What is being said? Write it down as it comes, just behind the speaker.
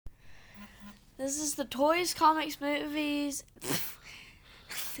This is the Toys, Comics, Movies.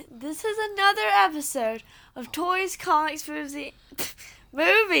 This is another episode of Toys, Comics,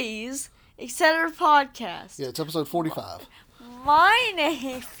 Movies, etc. podcast. Yeah, it's episode 45. My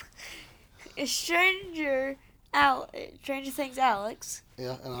name is Stranger Things Alex.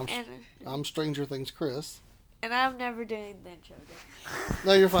 Yeah, and I'm Stranger Things Chris. And I'm never doing the intro again.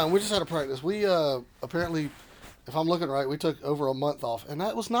 No, you're fine. We just had to practice. We apparently, if I'm looking right, we took over a month off, and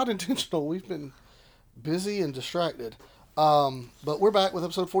that was not intentional. We've been busy and distracted. But we're back with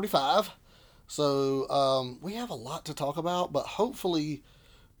episode 45. So we have a lot to talk about, but hopefully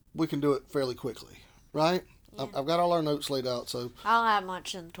we can do it fairly quickly, right? Yeah. I've got all our notes laid out, so I don't have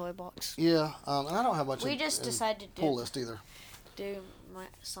much in the toy box. Yeah, and I don't have much. We just decided to pull list either. Do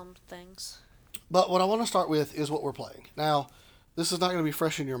some things. But what I want to start with is what we're playing. Now, this is not going to be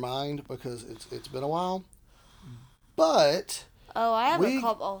fresh in your mind because it's been a while. But I have a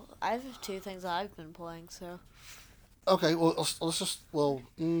couple. I have two things that I've been playing. So. Okay, well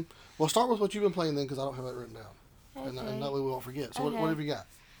we'll start with what you've been playing then because I don't have that written down, and that way we won't forget. So what have you got?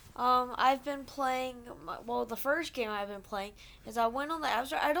 I've been playing. Well, the first game I've been playing is I went on the App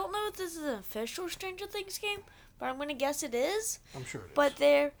Store. I don't know if this is an official Stranger Things game, but I'm gonna guess it is. I'm sure it is. But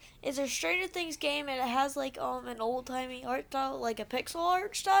there is a Stranger Things game, and it has like an old timey art style, like a pixel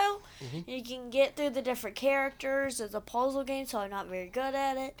art style. Mm-hmm. You can get through the different characters. It's a puzzle game, so I'm not very good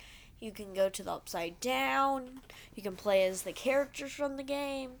at it. You can go to the upside down. You can play as the characters from the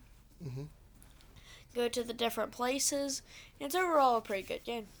game. Mm-hmm. Go to the different places. It's overall a pretty good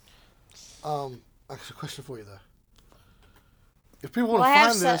game. I have a question for you though. If people want to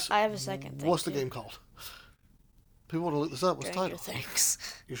find this, I have a second thing. What's the game called? People want to look this up. What's the title? Stranger Things.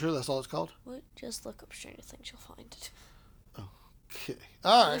 You sure that's all it's called? Well, just look up Stranger Things. You'll find it. Okay.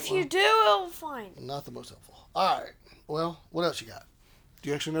 All right. If you do, it'll find it. Not the most helpful. All right. Well, what else you got? Do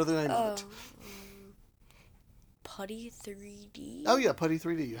you actually know the name of it? Putty 3D. Oh yeah, Putty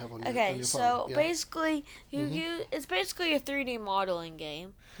 3D. You have on your Okay, on your so phone. Yeah. basically, it's basically a 3D modeling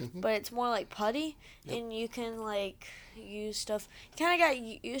game, but it's more like Putty, and you can like use stuff. You kind of got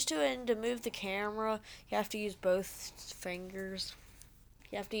used to it, and to move the camera, you have to use both fingers.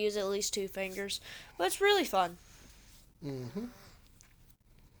 You have to use at least 2 fingers, but it's really fun. Mm-hmm.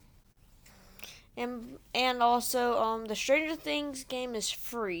 And also, the Stranger Things game is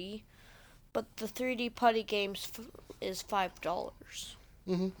free, but the 3D Putty game is $5.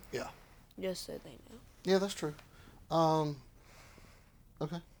 Mm-hmm. Yeah. Just so they know. Yeah, that's true.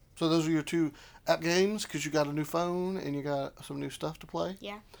 Okay. So those are your 2 app games because you got a new phone and you got some new stuff to play?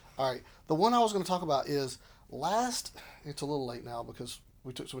 Yeah. All right. The one I was going to talk about is it's a little late now because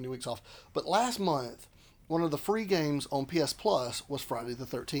we took so many weeks off, but last month, one of the free games on PS Plus was Friday the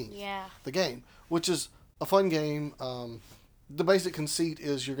 13th. Yeah. The game, which is a fun game. The basic conceit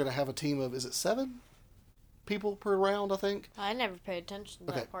is you're going to have a team of, is it 7 people per round, I think? I never paid attention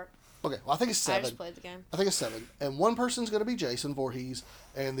to that part. Okay, well, I think it's 7. I just played the game. I think it's 7. And one person's going to be Jason Voorhees,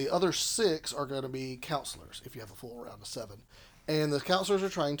 and the other 6 are going to be counselors, if you have a full round of 7. And the counselors are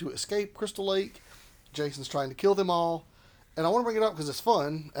trying to escape Crystal Lake. Jason's trying to kill them all. And I want to bring it up because it's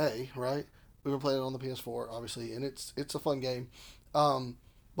fun, right? We've been playing it on the PS4, obviously, and it's a fun game. But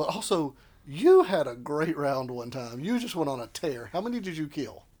also, you had a great round one time. You just went on a tear. How many did you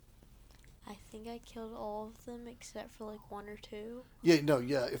kill? I think I killed all of them except for like 1 or 2. Yeah.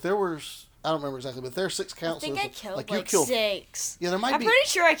 If there was, I don't remember exactly, but if there are 6 counselors. I think I killed 6. Yeah, there might be. I'm pretty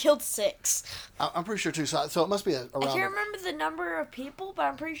sure I killed 6. I'm pretty sure too. So it must be around. I can't remember the number of people, but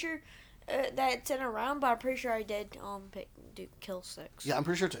I'm pretty sure that it's in a round. But I'm pretty sure I did kill 6. Yeah, I'm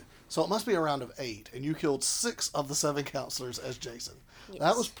pretty sure too. So it must be a round of 8, and you killed 6 of the 7 counselors as Jason. Yes.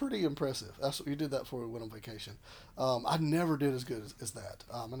 That was pretty impressive. That's what you did that before we went on vacation. I never did as good as that.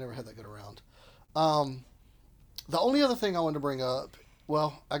 I never had that good around. The only other thing I wanted to bring up,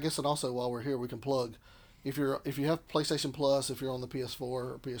 well, I guess, and also while we're here, we can plug. If you have PlayStation Plus, if you're on the PS4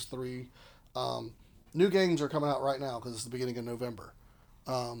 or PS3, new games are coming out right now because it's the beginning of November.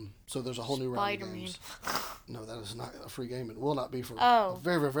 So there's a whole new round of games. No, that is not a free game. It will not be for a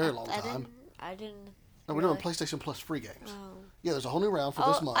very, very, very long time. I didn't. No, we're doing PlayStation Plus free games. Oh. Yeah, there's a whole new round for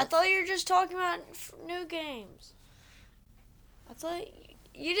this month. I thought you were just talking about new games. I thought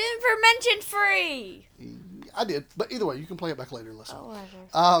you didn't mention free. I did, but either way, you can play it back later and listen. Oh,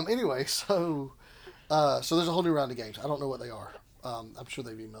 whatever. Anyway, so there's a whole new round of games. I don't know what they are. I'm sure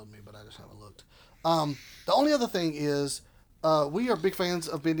they've emailed me, but I just haven't looked. The only other thing is, we are big fans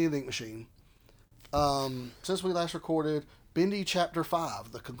of Bendy and the Ink Machine. Since we last recorded, Bendy Chapter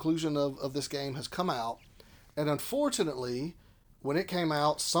 5, the conclusion of this game, has come out. And unfortunately, when it came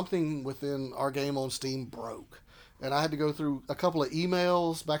out, something within our game on Steam broke. and I had to go through a couple of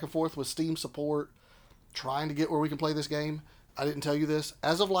emails back and forth with Steam support trying to get where we can play this game. I didn't tell you this.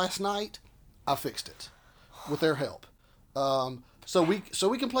 As of last night, I fixed it with their help. So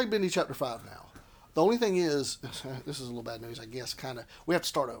we can play Bendy Chapter 5 now. The only thing is, this is a little bad news, I guess, kind of. We have to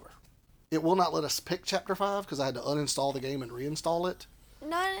start over. It will not let us pick Chapter 5 because I had to uninstall the game and reinstall it.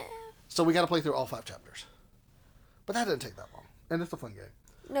 No. So we got to play through all 5 chapters. But that didn't take that long. And it's a fun game.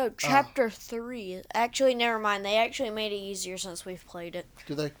 No, Chapter 3. Actually, never mind. They actually made it easier since we've played it.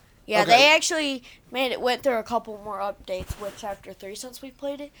 Did they? Yeah, Okay. they actually went through a couple more updates with Chapter 3 since we've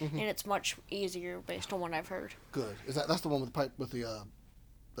played it, and it's much easier based on what I've heard. Good. That's the one with the pipe with the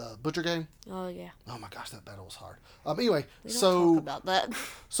butcher game? Oh, yeah. Oh my gosh, that battle was hard. Anyway, We don't talk about that.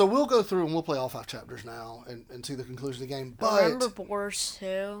 So we'll go through and we'll play all 5 chapters now and see the conclusion of the game. But Remember Boris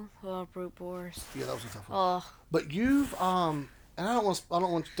too? Oh, Brute Boris. yeah, that was a tough one. Oh, But you've and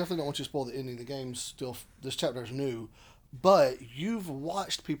definitely don't want you to spoil the ending. The game's still, this chapter is new, but you've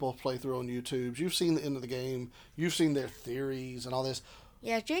watched people play through on YouTube. You've seen the end of the game. You've seen their theories and all this.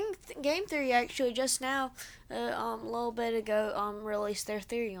 yeah. Game Theory actually just now, a little bit ago, released their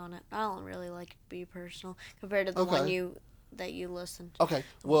theory on it. I don't really like it to be personal compared to the Okay. one that you listened. Okay,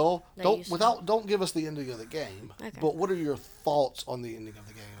 well, That you don't give us the ending of the game. Okay. But what are your thoughts on the ending of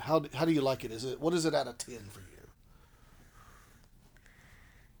the game? How do you like it? What is it out of 10 for you?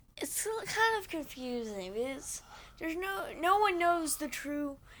 It's kind of confusing because there's no one knows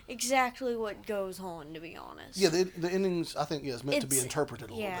exactly what goes on, to be honest. Yeah, the endings, I think, is meant to be It's- interpreted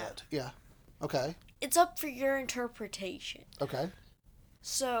a little yeah. bit. Yeah. Okay. It's up for your interpretation. Okay.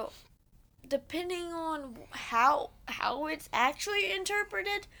 So, depending on how it's actually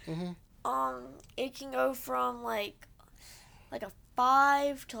interpreted, it can go from like a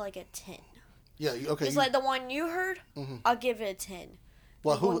 5 to like a 10. Yeah. Okay. It's like the one you heard. I'll give it a 10.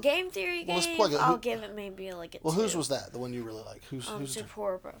 well, Like one Game Theory well, let's game, plug it. I'll give it maybe like a 2. Well, whose was that? The one you really like? Who's Super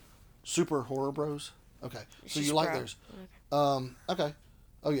Horror Bro. Super Horror Bros? Okay. So She's you like bro. theirs? Okay.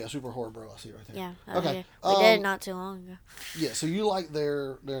 Oh yeah, Super Horror Bro. I see it right there. Yeah. Okay. Yeah. We did it not too long ago. Yeah. So you like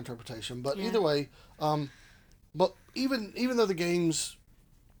their interpretation, but Yeah. either way, but even though the game's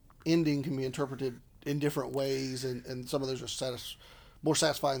ending can be interpreted in different ways, and some of those are more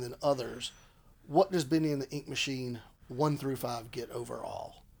satisfying than others, what does Bendy and the Ink Machine 1 through 5 get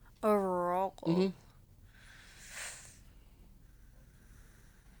overall? Overall.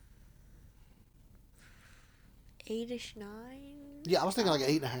 8-ish, 9. Yeah, I was thinking like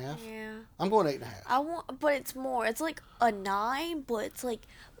 8.5. Yeah. I'm going 8.5. But it's more. It's like a 9, but it's like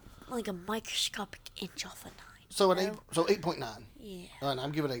a microscopic inch off a 9. So you know? 8.9. Yeah. And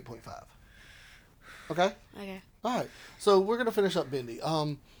I'm giving 8.5. Okay. Okay. All right. So we're gonna finish up Bendy.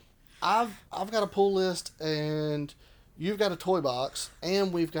 I've got a pull list, and you've got a toy box,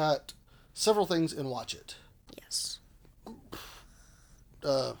 and we've got several things in Watch It. Yes.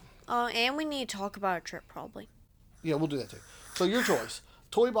 Uh, And we need to talk about a trip probably. yeah, we'll do that too. So your choice: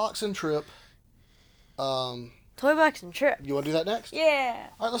 toy box and trip. Toy box and trip. You want to do that next? Yeah.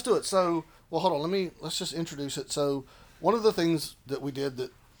 All right, let's do it. So, well, hold on. Let's just introduce it. So, one of the things that we did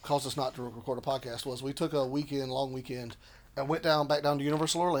that caused us not to record a podcast was we took a long weekend, and went back down to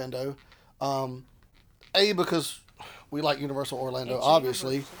Universal Orlando. Because we like Universal Orlando, It's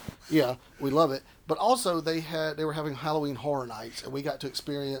obviously. Universal. Yeah, we love it. But also they were having Halloween Horror Nights, and we got to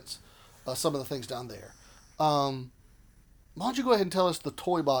experience some of the things down there. Why don't you go ahead and tell us the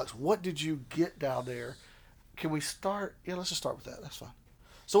toy box? What did you get down there? Can we start? Yeah, let's just start with that. That's fine.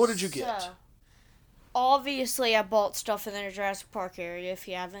 So what did you get? So, obviously, I bought stuff in the Jurassic Park area. If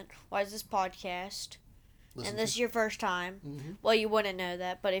you haven't watched this podcast, Listen and this is your first time, well, you wouldn't know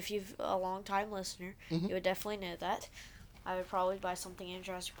that. But if you're a long time listener, you would definitely know that. I would probably buy something in the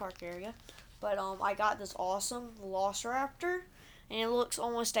Jurassic Park area. But I got this awesome Velociraptor, and it looks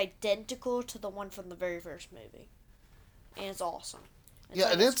almost identical to the one from the very first movie. And it's awesome.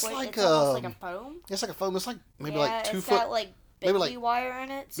 Yeah, and it's almost like, like a foam. It's like a foam. It's like maybe Yeah, like 2 it's foot, got like maybe baby like- wire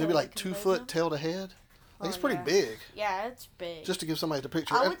in it. So maybe it like can 2 move foot them. tail to head. Like, it's Oh, pretty yeah. big. Yeah, it's big. Just to give somebody the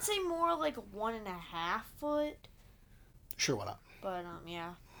picture. I And- would say more like 1.5 foot, Sure, why not? but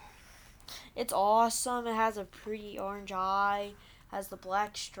yeah, it's awesome. It has a pretty orange eye, has the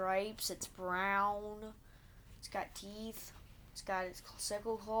black stripes. It's brown. It's got teeth. It's got its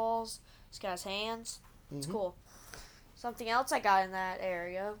sickle claws. It's got its hands. It's cool. Something else I got in that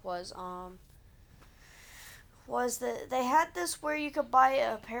area was that they had this where you could buy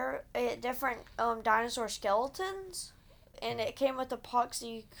a pair of different dinosaur skeletons, and it came with a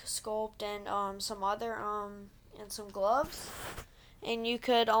epoxy sculpt and some other and some gloves, and you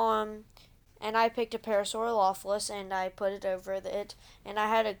could and I picked a Parasaurolophus and I put it over it, and I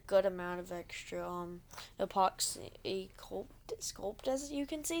had a good amount of extra epoxy sculpt as you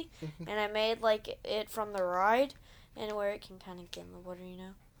can see, and I made like it from the ride, and where it can kind of get in the water,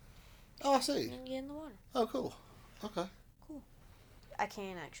 Oh, I see. And get in the water. Oh, cool. Okay. Cool. I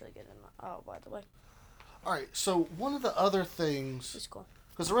can actually get in the. Oh, by the way. All right. So one of the other things, It's cool.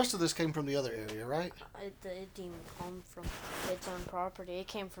 because the rest of this came from the other area, right? It didn't even come from its own property. It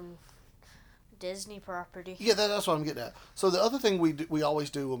came from Disney property. Yeah, that's what I'm getting at. So the other thing we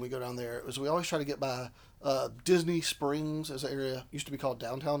always do when we go down there is we always try to get by Disney Springs, as an area used to be called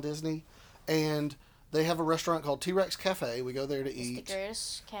Downtown Disney, and they have a restaurant called T-Rex Cafe. We go there to eat. It's the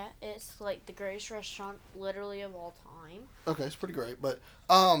greatest It's like the greatest restaurant, literally, of all time. Okay, it's pretty great. But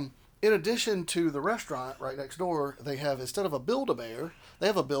in addition to the restaurant right next door, they have, instead of a Build-A-Bear, they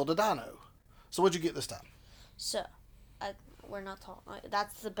have a Build-A-Dino. So what'd you get this time? So, we're not talking.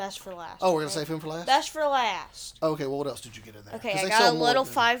 That's the best for last. Oh, we're gonna save him for last. Best for last. Okay, well, what else did you get in there? Okay, 'Cause I they got sell a more little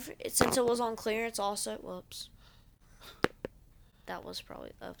than- 5 since it was on clearance. Also, whoops. That was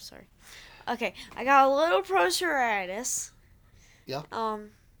probably. Oh, sorry. Okay, I got a little Proceratops. Yeah.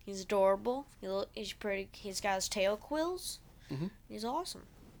 He's adorable. He's pretty. He's got his tail quills. Mhm. He's awesome.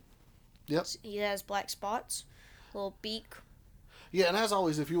 Yep. He has black spots, little beak. Yeah, and as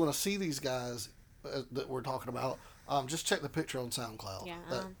always, if you want to see these guys that we're talking about, just check the picture on SoundCloud.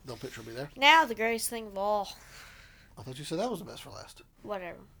 Yeah, The picture will be there. Now the greatest thing of all. I thought you said that was the best for last.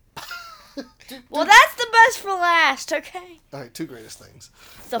 Whatever. Well, that's the best for last. Okay. All right, 2 greatest things.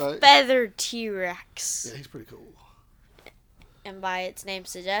 The All right. feathered T-Rex. Yeah, he's pretty cool. And by its name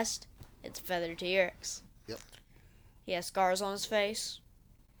suggests, it's a feathered T-Rex. Yep. He has scars on his face.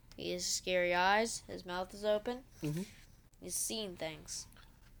 He has scary eyes. His mouth is open. Mhm. He's seeing things.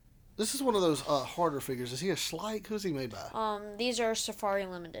 This is one of those harder figures. Is he a Schleich? Who's he made by? These are Safari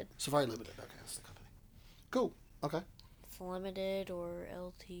Limited. Safari Limited. Okay, that's the company. Cool. Okay. It's Limited or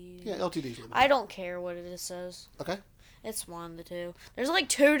LT. Yeah, LTD's Limited. I don't care what it says. Okay. It's one of the two. There's like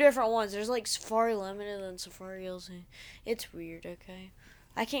 2 different ones. There's like Safari Limited and Safari LT. It's weird, okay?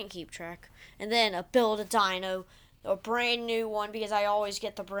 I can't keep track. And then a Build-A-Dino, a brand new one, because I always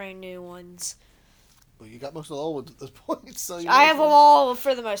get the brand new ones. Well, you got most of the old ones at this point, so I have them all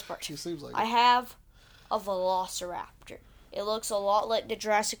for the most part. It seems like I have a Velociraptor. It looks a lot like the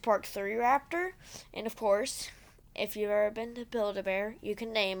Jurassic Park 3 Raptor. And of course, if you've ever been to Build-A-Bear, you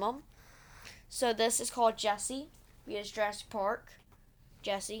can name them. So this is called Jessie. Because Jurassic Park.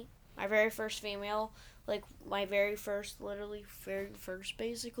 Jessie. My very first female. Like, my very first, literally, very first,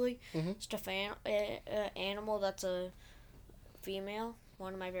 basically. Mhm. Stuffed animal that's a female.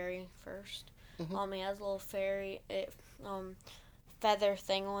 One of my very first. Mhm. He has a little feather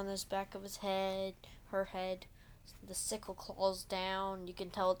thing on his back of his head. Her head. The sickle claws down. You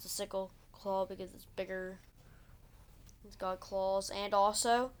can tell it's a sickle claw because it's bigger. He's got claws. And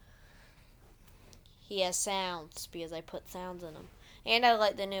also, he has sounds because I put sounds in him. And I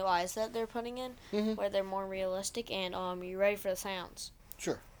like the new eyes that they're putting in, Mhm. where they're more realistic. And you ready for the sounds?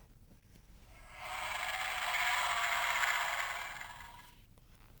 Sure.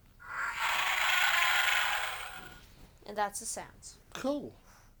 And that's the sounds. Cool.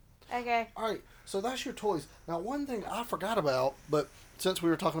 Okay. All right, so that's your toys. Now, one thing I forgot about, but since we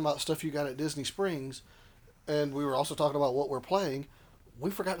were talking about stuff you got at Disney Springs, and we were also talking about what we're playing, we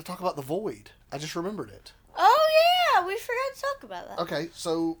forgot to talk about the Void. I just remembered it. Oh yeah, we forgot to talk about that. Okay,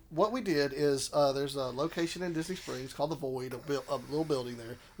 so what we did is there's a location in Disney Springs called the Void, a little building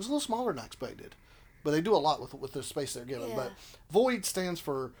there. It was a little smaller than I expected, but they do a lot with the space they're given. Yeah. But Void stands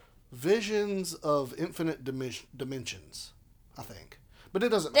for Visions of Infinite Dimensions, I think. But it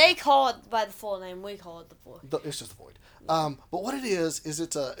doesn't. They call it by the full name. We call it the Void. It's just the Void. But what it is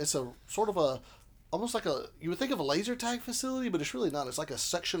it's a sort of a almost like you would think of a laser tag facility, but it's really not. It's like a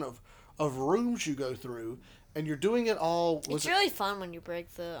section of rooms you go through, and you're doing it all. It's really fun when you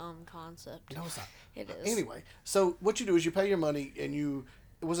break the concept. No, it's not. It is. Anyway, so what you do is you pay your money, and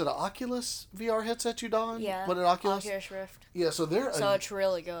was it an Oculus VR headset you donned? Yeah. What, an Oculus? Oculus Rift. Yeah. So It's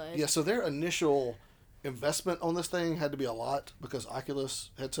really good. Yeah. So their initial investment on this thing had to be a lot because Oculus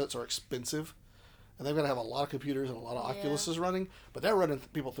headsets are expensive. And they've got to have a lot of computers and a lot of Oculuses running, but they're running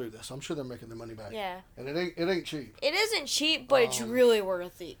people through this. So I'm sure they're making their money back. Yeah. And it ain't cheap. It isn't cheap, but it's really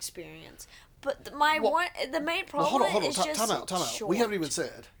worth the experience. But the main problem hold on. is just Time out. short. We haven't even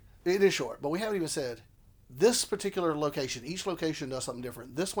said it is short, but we haven't even said this particular location. Each location does something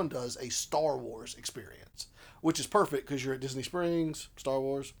different. This one does a Star Wars experience, which is perfect because you're at Disney Springs. Star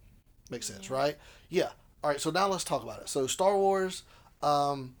Wars makes sense, right? Yeah. All right. So now let's talk about it. So Star Wars.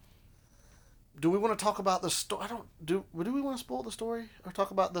 do we want to talk about the story? Do we want to spoil the story or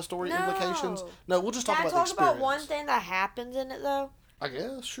talk about the story implications? No, we'll just talk about the experience. Can I talk about one thing that happens in it though? I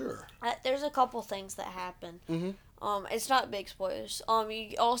guess, sure. There's a couple things that happen. Mm-hmm. It's not big spoilers.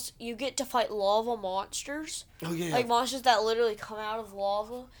 You get to fight lava monsters. Oh yeah. Like monsters that literally come out of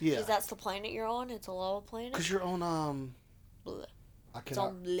lava. Yeah. Because that's the planet you're on. It's a lava planet. Because you're on Bleh. I It's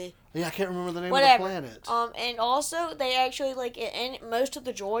on bleh. Yeah, I can't remember the name Whatever. of the planet. And also they actually and most of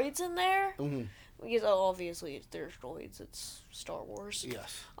the droids in there. Mm-hmm. Because obviously there's droids. It's Star Wars.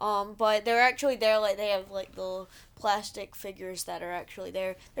 Yes. But they're actually there. Like they have like the plastic figures that are actually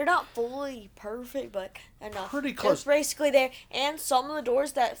there. They're not fully perfect, but enough. Pretty close. They're basically there, and some of the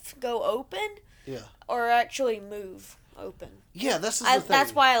doors that go open, Yeah. or actually move open. Yeah, that's the thing.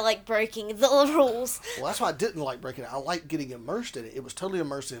 That's why I like breaking the rules. Well, that's why I didn't like breaking it. I like getting immersed in it. It was totally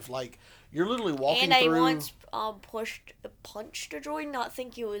immersive. Like you're literally walking and through. I once punched a droid, not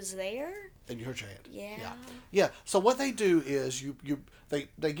think he was there. And you hurt your hand. Yeah. Yeah. So what they do is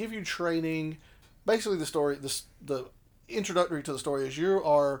they give you training. Basically, the story, the introductory to the story is you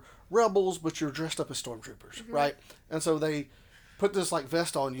are rebels, but you're dressed up as stormtroopers, right? And so they put this like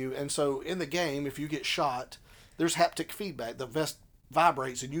vest on you, and so in the game, if you get shot, there's haptic feedback. The vest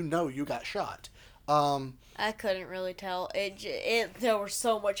vibrates, and you know you got shot. I couldn't really tell. There was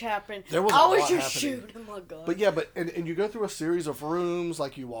so much happening. There was I a was lot just happening. shooting. Oh my god. But yeah, and you go through a series of rooms,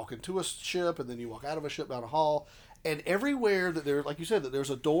 like you walk into a ship, and then you walk out of a ship down a hall, and everywhere that there, like you said, that there's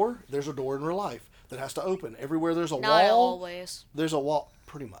a door in real life that has to open. Everywhere there's a Not wall, always. there's a wall,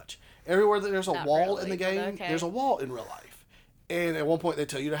 pretty much. Everywhere that there's a Not wall really, in the but game, okay. there's a wall in real life. And at one point they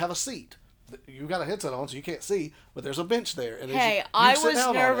tell you to have a seat. You got a headset on, so you can't see, but there's a bench there. And Hey, you I sit was down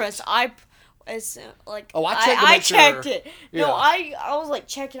on nervous. it. It's like Oh, I checked to I make sure. checked it. Yeah. No, I was like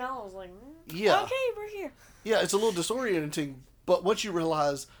checking out. I was like, Yeah. okay, we're here. Yeah, it's a little disorienting, but once you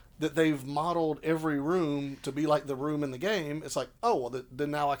realize that they've modeled every room to be like the room in the game, it's like, oh, well, then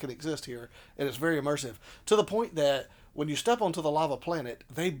now I can exist here. And it's very immersive. To the point that when you step onto the lava planet,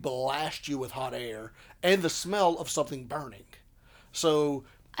 they blast you with hot air and the smell of something burning. So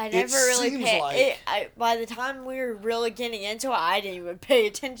I never really seems paid. like- By the time we were really getting into it, I didn't even pay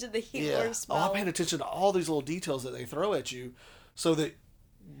attention to the heat yeah. or smell. Oh, I paid attention to all these little details that they throw at you, so that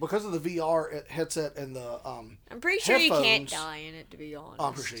because of the VR headset and the I'm pretty sure you can't headphones- die in it, to be honest.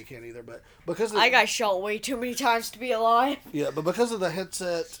 I'm pretty sure you can't either, but because of I got shot way too many times to be alive. yeah, but because of the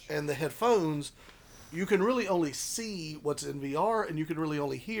headset and the headphones, you can really only see what's in VR, and you can really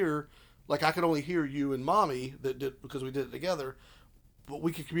only hear. Like I could only hear you and Mommy because we did it together, but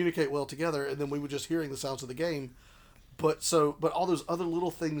we could communicate well together, and then we were just hearing the sounds of the game. But all those other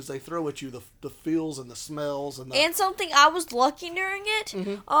little things they throw at you, the feels and the smells And something I was lucky during it.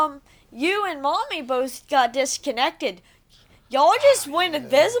 You and Mommy both got disconnected. Y'all just went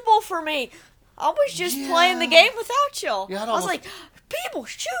invisible for me. I was just playing the game without y'all. Yeah, I was like, people,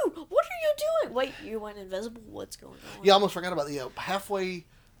 shoot! What are you doing? Wait, you went invisible? What's going on? Yeah, I almost forgot about the halfway.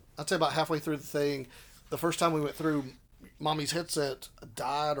 I'd say about halfway through the thing, the first time we went through, Mommy's headset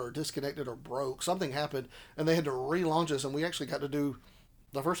died or disconnected or broke. Something happened, and they had to relaunch us, and we actually got to do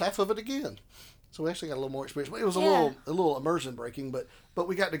the first half of it again. So we actually got a little more experience. But it was a little immersion breaking, but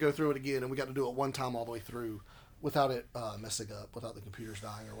we got to go through it again, and we got to do it one time all the way through without it messing up, without the computers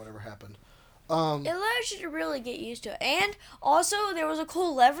dying or whatever happened. It allows you to really get used to it. And also, there was a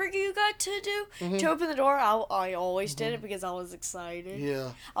cool lever you got to do to open the door. I always did it because I was excited.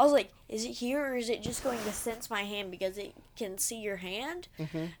 Yeah. I was like, is it here or is it just going to sense my hand because it can see your hand?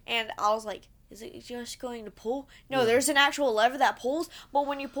 And I was like, is it just going to pull? No, there's an actual lever that pulls, but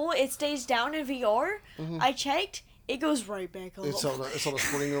when you pull it, it stays down in VR. I checked. It goes right back up. It's on a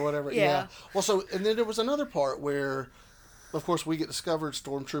spring or whatever. Yeah. Well, and then there was another part where, of course, we get discovered.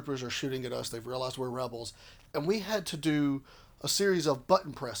 Stormtroopers are shooting at us. They've realized we're rebels, and we had to do a series of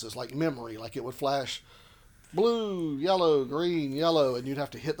button presses, like memory, like it would flash blue, yellow, green, yellow, and you'd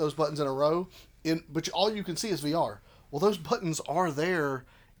have to hit those buttons in a row. But all you can see is VR. Well, those buttons are there,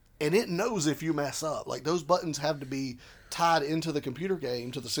 and it knows if you mess up. Like those buttons have to be tied into the computer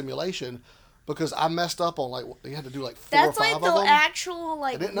game, to the simulation. Because I messed up on you had to do 4 or 5 of them. That's like the actual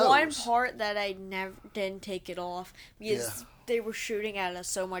one knows. part that I never didn't take it off because they were shooting at us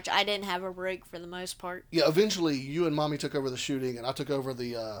so much. I didn't have a break for the most part. Yeah, eventually you and Mommy took over the shooting, and I took over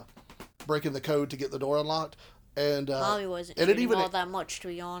the breaking the code to get the door unlocked. And Mommy wasn't shooting all that much, to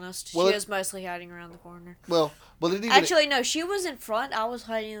be honest. Well, she was mostly hiding around the corner. Well, but it even actually no, she was in front. I was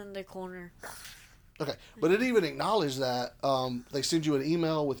hiding in the corner. Okay, but it even acknowledged that they send you an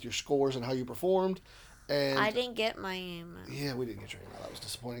email with your scores and how you performed, And I didn't get my email. Yeah, we didn't get your email. That was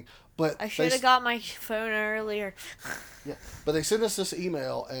disappointing. But I should have got my phone earlier. Yeah, but they sent us this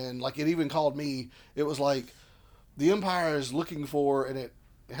email, and like it even called me. It was like, the Empire is looking for, and it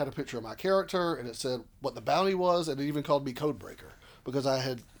had a picture of my character, and it said what the bounty was, and it even called me Codebreaker because I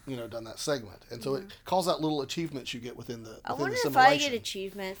had done that segment, and so it calls out little achievements you get within the. I wonder the if I get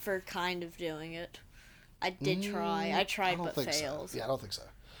achievement for kind of doing it. I did try. I tried, but failed. So. Yeah, I don't think so.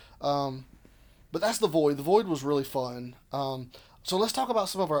 But that's the Void. The Void was really fun. So let's talk about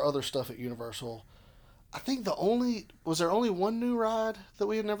some of our other stuff at Universal. I think was there only one new ride that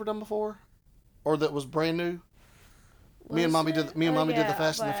we had never done before, or that was brand new. Me and Mommy did the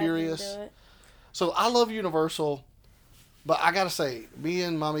Fast and the Furious. So I love Universal, but I gotta say, me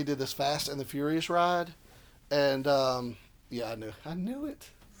and Mommy did this Fast and the Furious ride, and yeah, I knew it.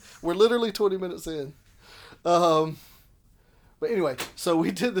 We're literally 20 minutes in. But anyway, so we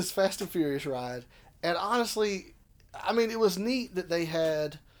did this Fast and Furious ride, and honestly, I mean, it was neat that they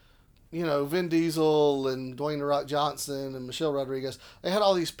had, Vin Diesel and Dwayne "The Rock" Johnson and Michelle Rodriguez. They had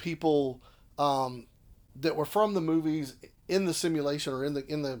all these people that were from the movies in the simulation or in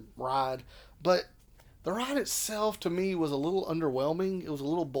the ride, but the ride itself to me was a little underwhelming. It was a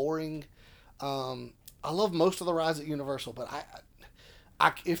little boring. I love most of the rides at Universal, but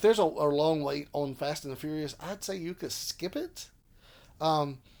if there's a long wait on Fast and the Furious, I'd say you could skip it.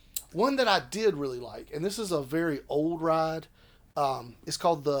 One that I did really like, and this is a very old ride, it's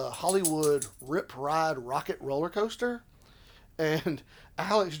called the Hollywood Rip Ride Rocket Roller Coaster, and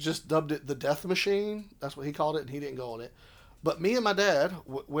Alex just dubbed it the Death Machine. That's what he called it, and he didn't go on it. But me and my dad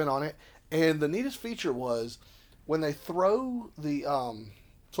went on it, and the neatest feature was when they throw the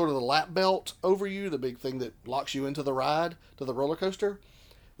sort of the lap belt over you, the big thing that locks you into the ride, to the roller coaster,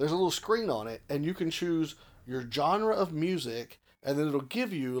 there's a little screen on it, and you can choose your genre of music, and then it'll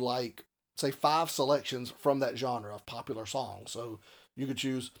give you, like, say 5 selections from that genre of popular songs. So you could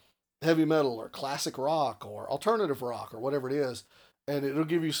choose heavy metal or classic rock or alternative rock or whatever it is, and it'll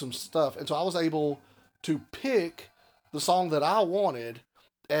give you some stuff. And so I was able to pick the song that I wanted,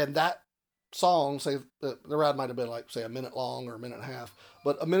 and that song, say the ride might have been like, say, a minute long or a minute and a half,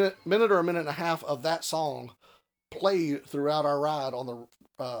 but a minute or a minute and a half of that song played throughout our ride on the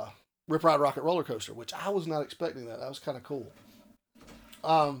Rip Ride Rocket Roller Coaster, which I was not expecting that. That was kind of cool.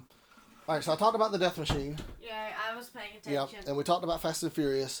 All right, so I talked about the Death Machine. Yeah, I was paying attention. Yeah, and we talked about Fast and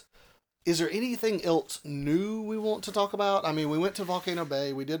Furious. Is there anything else new we want to talk about? I mean, we went to Volcano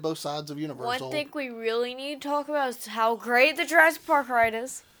Bay. We did both sides of Universal. One thing we really need to talk about is how great the Jurassic Park ride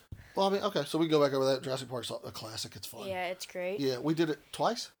is. Well, I mean, okay, so we go back over that. Jurassic Park's a classic. It's fun. Yeah, it's great. Yeah, we did it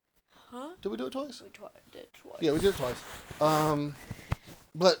twice. Huh? Did we do it twice? We did it twice. Yeah, we did it twice.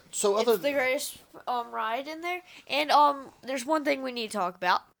 But so it's the greatest ride in there, and there's one thing we need to talk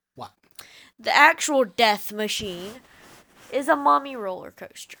about. What? The actual Death Machine is a mummy roller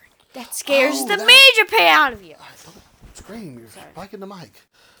coaster that scares the major pain out of you. Don't scream! You're spiking the mic.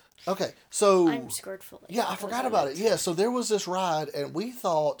 Okay, so I'm scared for yeah, I forgot about it. Yeah, so there was this ride, and we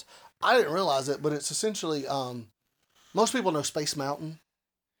thought, I didn't realize it, but it's essentially most people know Space Mountain.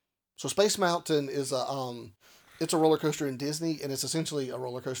 So Space Mountain is it's a roller coaster in Disney, and it's essentially a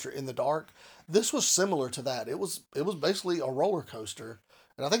roller coaster in the dark. This was similar to that. It was basically a roller coaster,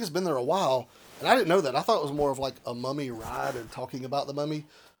 and I think it's been there a while. And I didn't know that. I thought it was more of like a mummy ride and talking about the mummy.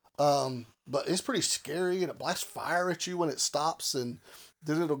 But it's pretty scary, and it blasts fire at you when it stops, and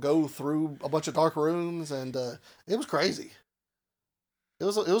then it'll go through a bunch of dark rooms, and it was crazy. It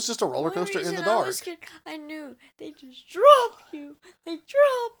was just a roller coaster in the dark. I knew they just drop you. They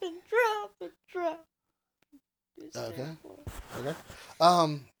drop and drop and drop. Okay.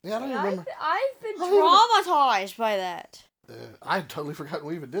 Yeah, I don't even remember. I've been traumatized by that. I had totally forgotten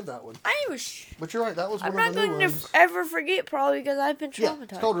we even did that one. But you're right, that was one of the new ones. I'm not going to ever forget, probably, because I've been traumatized. Yeah,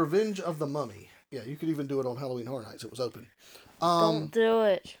 it's called Revenge of the Mummy. Yeah, you could even do it on Halloween Horror Nights. It was open. Don't do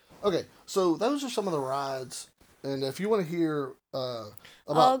it. Okay, so those are some of the rides. And if you want to hear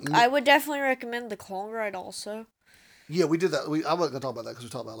about... I would definitely recommend the Kong ride also. Yeah, we did that. I wasn't going to talk about that because we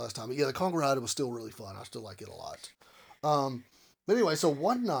talked about it last time. But yeah, the Kong ride was still really fun. I still like it a lot. But anyway, so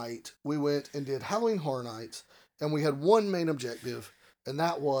one night we went and did Halloween Horror Nights, and we had one main objective, and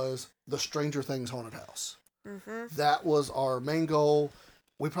that was the Stranger Things Haunted House. Mm-hmm. That was our main goal.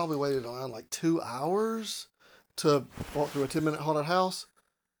 We probably waited around like 2 hours to walk through a 10-minute haunted house,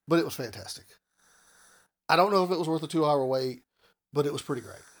 but it was fantastic. I don't know if it was worth a 2-hour wait, but it was pretty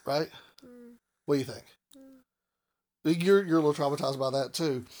great, right? What do you think? You're a little traumatized by that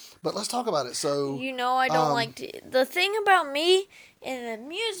too, but let's talk about it. So I don't like to, the thing about me in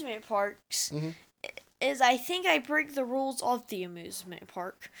amusement parks. Mm-hmm. is I think I break the rules of the amusement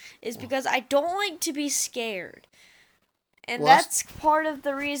park is because I don't like to be scared. And Well, that's part of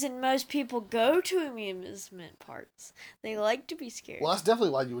the reason most people go to amusement parks. They like to be scared. Well, that's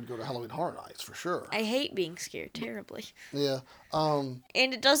definitely why you would go to Halloween Horror Nights, for sure. I hate being scared terribly. Yeah. And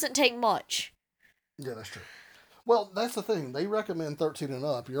it doesn't take much. Yeah, that's true. Well, that's the thing. They recommend 13 and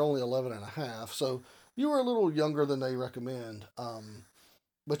up. You're only 11 and a half, so you were a little younger than they recommend.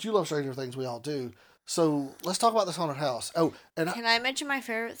 But you love Stranger Things. We all do. So let's talk about this haunted house. Oh, and Can I mention my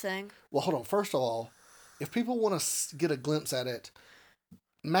favorite thing? well, hold on. First of all, if people want to get a glimpse at it,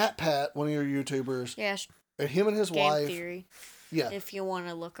 Matt Pat, one of your YouTubers, Yes, and him and his Game wife, Theory. yeah, If you want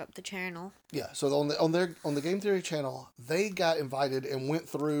to look up the channel. yeah. So on the Game Theory channel, they got invited and went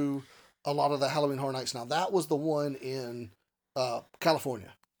through a lot of the Halloween Horror Nights. Now that was the one in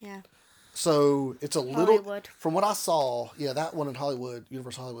California. Yeah. So it's a little, Hollywood. from what I saw, yeah, that one in Hollywood,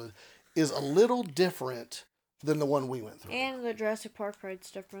 Universal Hollywood, is a little different than the one we went through. And the Jurassic Park ride's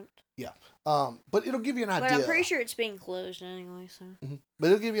different. Yeah. But it'll give you an idea. But I'm pretty sure it's being closed anyway, so. Mm-hmm. But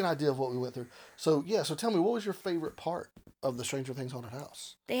it'll give you an idea of what we went through. So, yeah, so tell me, what was your favorite part of the Stranger Things Haunted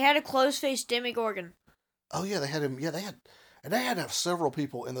House? They had a closed-faced Demogorgon. Oh, yeah, they had him. Yeah, they had to have several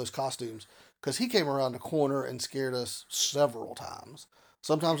people in those costumes because he came around the corner and scared us several times.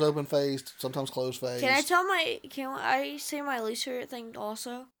 Sometimes open-faced, sometimes closed-faced. Can I say my least favorite thing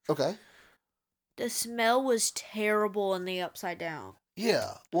also? Okay. The smell was terrible in the Upside Down.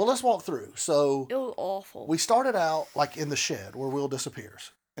 Yeah. Well, let's walk through. So It was awful. we started out like in the shed where Will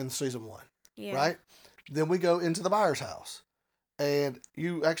disappears in season 1, Yeah. right? Then we go into the Byers house. And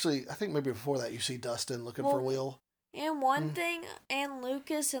you actually, I think maybe before that, you see Dustin looking for Will. And one thing, and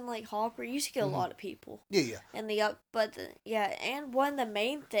Lucas and like Hopper, you see a lot of people. Yeah. And and one of the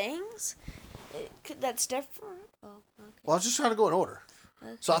main things that's different. Oh, okay. Well, I was just trying to go in order.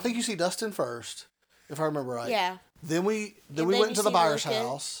 So I think you see Dustin first, if I remember right. Yeah. Then we then went you into the see Byers Lucas.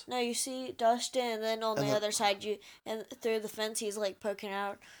 house. No, you see Dustin, and then on the other side, and through the fence, he's like poking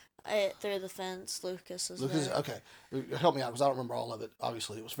out through the fence. Lucas is there. Okay. Help me out because I don't remember all of it.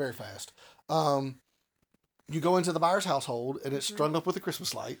 Obviously, it was very fast. You go into the Byers household, and it's strung up with the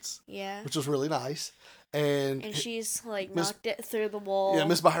Christmas lights. Yeah. Which was really nice. And she's like knocked it through the wall. Yeah,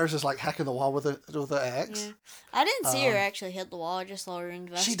 Miss Byers is like hacking the wall with the axe. Yeah. I didn't see her actually hit the wall. I just saw her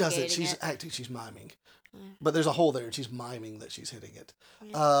investigating. She doesn't. She's it. acting. She's miming. But there's a hole there, and she's miming that she's hitting it.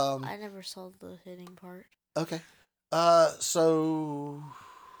 Yeah. I never saw the hitting part. Okay. So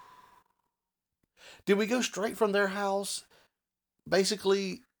did we go straight from their house,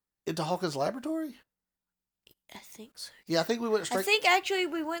 basically, into Hawkins' laboratory? I think so. Yeah, I think we went straight. I think actually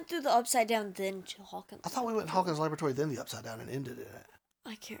we went through the Upside Down, then to Hawkins. I thought we went to Hawkins' laboratory, then the Upside Down, and ended in it.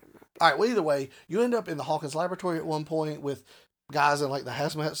 I can't remember. All right. Well, either way, you end up in the Hawkins laboratory at one point with guys in like the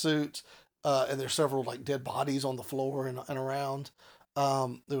hazmat suits, and there's several like dead bodies on the floor and around.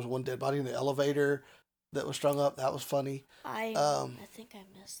 There was one dead body in the elevator that was strung up. That was funny. I think I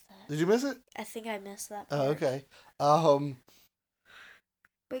missed that. Did you miss it? I think I missed that part. Oh, okay.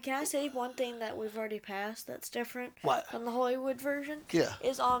 But can I say one thing that we've already passed that's different What? from the Hollywood version? Yeah.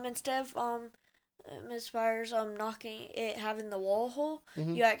 Is instead of Miss Byers knocking it having the wall hole,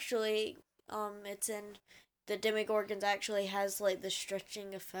 you actually it's in the Demogorgons actually has like the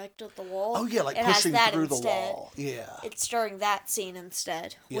stretching effect of the wall. Oh yeah, like it pushing has that through instead. the wall. Yeah. It's during that scene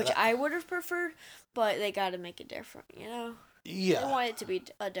instead, which I would have preferred, but they got to make it different, you know. Yeah. They want it to be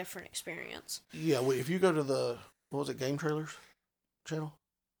a different experience. Yeah. Well, if you go to the Game Trailers channel.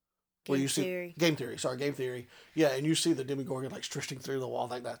 Game Theory. Game Theory. Sorry, Game Theory. Yeah, and you see the Demogorgon like stretching through the wall. I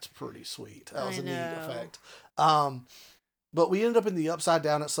think that's pretty sweet. That was a neat effect. But we ended up in the Upside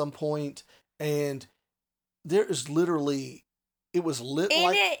Down at some point, and there is literally, it was lit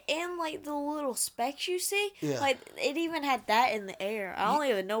and like the little specks you see, yeah. like it even had that in the air. I don't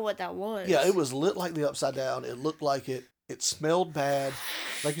even know what that was. Yeah, it was lit like the Upside Down. It looked like it. It smelled bad.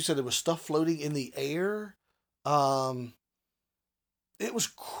 Like you said, there was stuff floating in the air. It was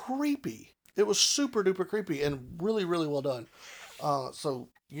creepy. It was super duper creepy and really, really well done. So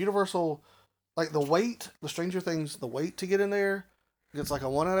Universal, like the Stranger Things, the wait to get in there gets like a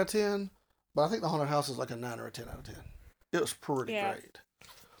 1 out of 10. But I think the Haunted House is like a 9 or a 10 out of 10. It was pretty great.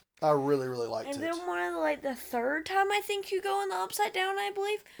 I really, really liked it. And then the third time I think you go in the Upside Down, I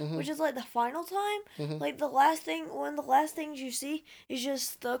believe, which is like the final time. Like one of the last things you see is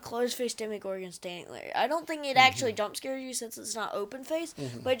just the closed-faced Demogorgon standing there. I don't think it actually jump scares you since it's not open face,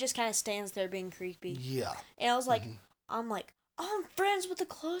 but it just kind of stands there being creepy. Yeah. And I was like, I'm friends with the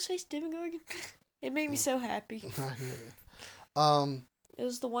closed-faced Demogorgon. It made me so happy. It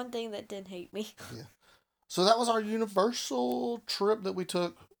was the one thing that didn't hate me. Yeah. So that was our Universal trip that we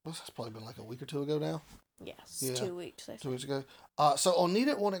took That's probably been like a week or two ago now. Yes, Yeah. 2 weeks. I 2 think. weeks ago. So on Need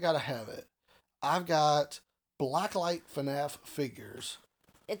It, Want It, Gotta Have It, I've got Blacklight FNAF figures.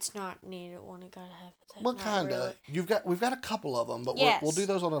 It's not needed when it gotta have it. Well, Not kinda. really. We've got a couple of them, but Yes. we'll do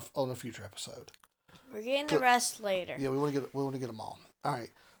those on a future episode. We're getting the rest later. Yeah, we want to get them all. All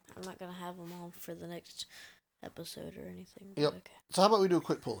right. I'm not gonna have them all for the next episode or anything. Yep. Okay. So how about we do a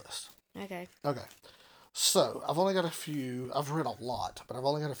quick pull list? Okay. Okay. So I've only got a few. I've read a lot, but I've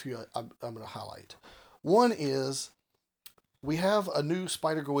only got a few I'm going to highlight. One is we have a new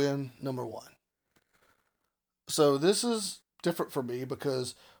Spider-Gwen #1. So this is different for me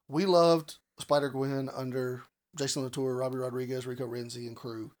because we loved Spider-Gwen under Jason Latour, Robbie Rodriguez, Rico Renzi, and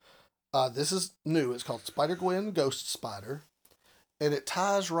crew. This is new. It's called Spider-Gwen Ghost Spider. And it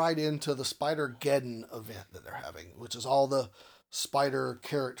ties right into the Spider-Geddon event that they're having, which is all the spider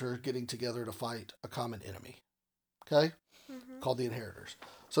characters getting together to fight a common enemy. Okay? Mm-hmm. Called the Inheritors.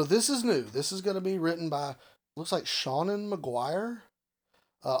 So this is new. This is going to be written by, looks like Shannon McGuire.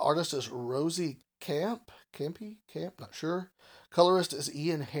 Artist is Rosie Camp, not sure. Colorist is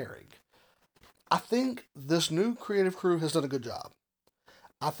Ian Herring. I think this new creative crew has done a good job.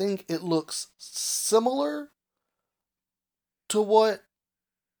 I think it looks similar to what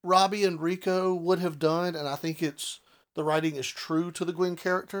Robbie and Rico would have done, and I think the writing is true to the Gwen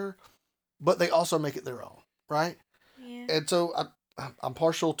character, but they also make it their own, right? Yeah. And so I'm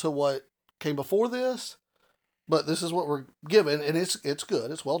partial to what came before this, but this is what we're given, and it's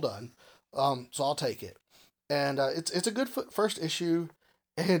good. It's well done. So I'll take it. And it's a good first issue,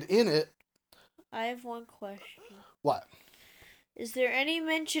 and in it, I have one question. what? Is there any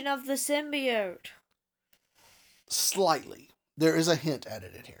mention of the symbiote? Slightly. There is a hint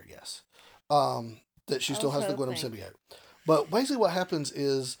added in here, yes. That she still has the Gwen symbiote. But basically what happens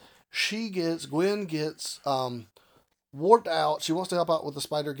is Gwen gets warped out. She wants to help out with the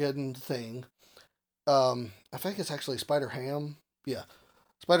Spider-Geddon thing. I think it's actually Spider-Ham. Yeah.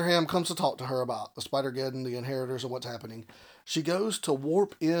 Spider-Ham comes to talk to her about the Spider-Geddon, the Inheritors, and what's happening. She goes to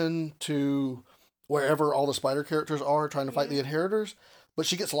warp into wherever all the spider characters are trying to fight the Inheritors, but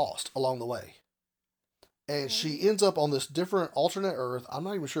she gets lost along the way. And she ends up on this different alternate Earth. I'm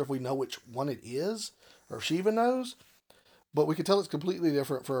not even sure if we know which one it is, or if she even knows. But we can tell it's completely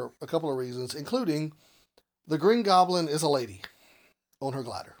different for a couple of reasons, including the Green Goblin is a lady on her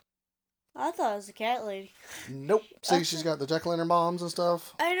glider. I thought it was a cat lady. Nope. See, she's got the jack-o'-lantern bombs and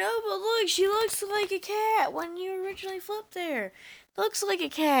stuff. I know, but look, she looks like a cat when you originally flipped there. Looks like a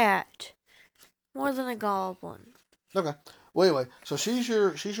cat. More than a goblin. Okay. Well, anyway, so she's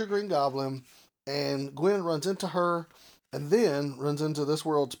your Green Goblin, and Gwen runs into her, and then runs into this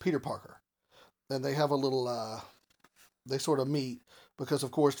world's Peter Parker. And they have a little, they sort of meet, because,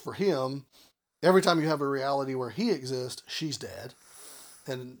 of course, for him, every time you have a reality where he exists, she's dead.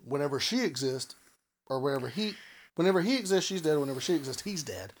 And whenever she exists, or whenever he exists, she's dead. Whenever she exists, he's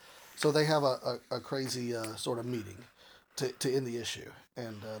dead. So they have a crazy sort of meeting to end the issue.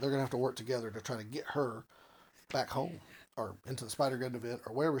 And they're going to have to work together to try to get her back home, or into the Spider-Geddon event,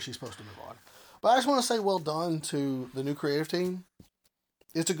 or wherever she's supposed to move on. But I just want to say well done to the new creative team.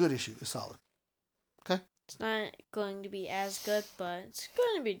 It's a good issue. It's solid. Okay? It's not going to be as good, but it's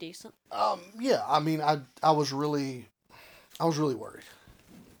going to be decent. Yeah, I mean, I was really worried.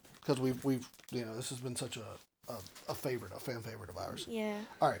 Because we've this has been such a fan favorite of ours. Yeah.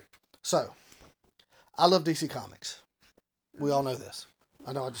 All right. So, I love DC Comics. We all know this.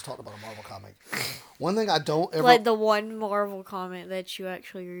 I know I just talked about a Marvel comic. One thing I don't ever... Like the one Marvel comic that you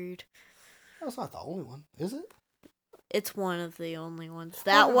actually read. That's not the only one, is it? It's one of the only ones.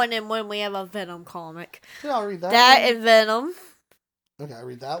 That one and when we have a Venom comic. Yeah, I'll read that one. And Venom. Okay, I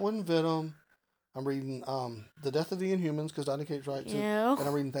read that one, Venom. I'm reading The Death of the Inhumans, because Donny Cates writes it. And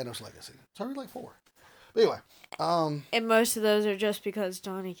I'm reading Thanos Legacy. So I read like 4. But anyway. And most of those are just because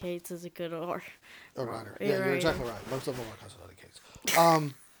Donny Cates is a good writer. Yeah, you're exactly right. Most of them are because of Donny Cates.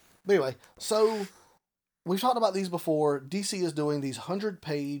 But anyway, so we've talked about these before. DC is doing these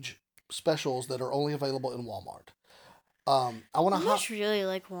 100-page specials that are only available in Walmart. I just really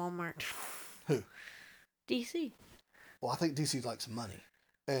like Walmart. Who? DC. Well, I think DC likes money.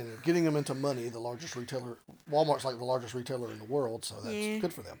 And getting them into money, the largest retailer, Walmart's like the largest retailer in the world, so that's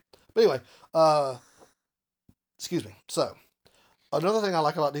good for them. But anyway, excuse me. So, another thing I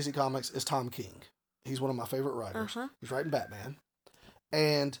like about DC Comics is Tom King. He's one of my favorite writers. He's writing Batman.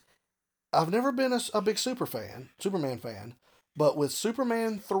 And I've never been a big Superman fan, but with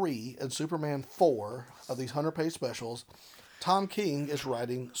Superman 3 and Superman 4 of these 100-page specials, Tom King is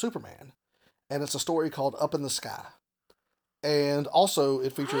writing Superman. And it's a story called Up in the Sky. And also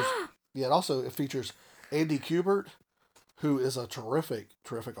it features Andy Kubert, who is a terrific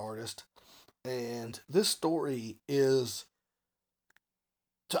artist. And this story is,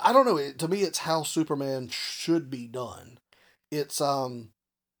 I don't know, to me it's how Superman should be done. It's the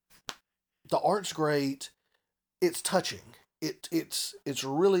art's great. It's touching. It's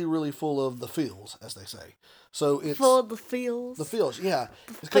really, really full of the feels, as they say. So it's full of the feels. The feels, yeah.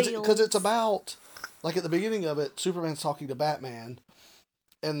 Because it's about, like at the beginning of it, Superman's talking to Batman,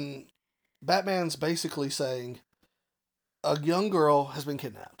 and Batman's basically saying, a young girl has been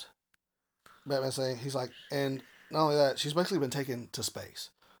kidnapped. Batman's saying, he's like, and not only that, she's basically been taken to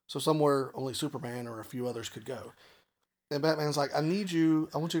space. So somewhere only Superman or a few others could go. And Batman's like, I want you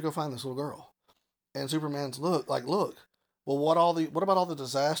to go find this little girl. And Superman's look, well, what about all the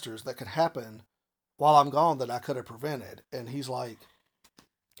disasters that could happen while I'm gone that I could have prevented? And he's like,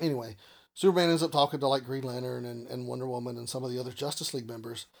 anyway, Superman ends up talking to like Green Lantern and Wonder Woman and some of the other Justice League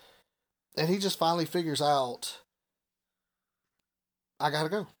members. And he just finally figures out, I gotta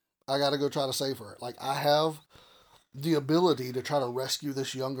go. I gotta go try to save her. Like, I have the ability to try to rescue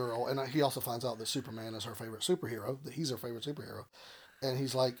this young girl. And he also finds out that Superman is her favorite superhero, that he's her favorite superhero. And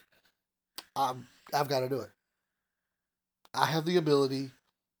he's like, I've got to do it. I have the ability.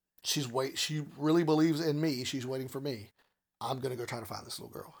 She really believes in me. She's waiting for me. I'm going to go try to find this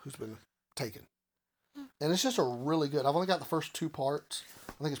little girl who's been taken. And it's just a really good, I've only got the first 2 parts.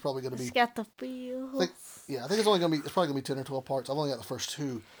 I think it's probably going to be. It's got the feels. I think it's probably going to be 10 or 12 parts. I've only got the first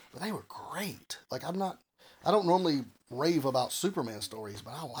 2, but they were great. Like, I don't normally rave about Superman stories,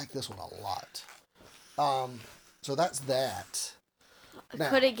 but I like this one a lot. So that's that. Now,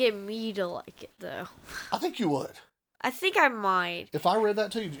 couldn't get me to like it though. I think you would. I think I might. If I read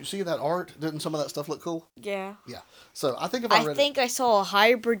that too, did you see that art? Didn't some of that stuff look cool? Yeah. Yeah. So I think I saw a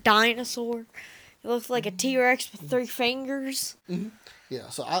hybrid dinosaur. It looked like a T-Rex with 3 fingers. Mm-hmm. Yeah.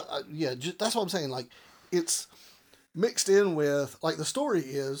 So that's what I'm saying. Like, it's mixed in with, like, the story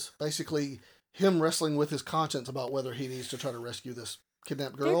is basically him wrestling with his conscience about whether he needs to try to rescue this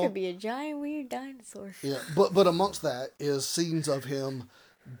kidnapped girl. There could be a giant weird dinosaur. Yeah, but amongst that is scenes of him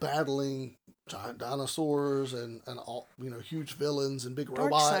battling giant dinosaurs and all, huge villains and big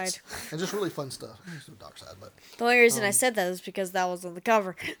robots. And just really fun stuff. Darkseid, but the only reason I said that is because that was on the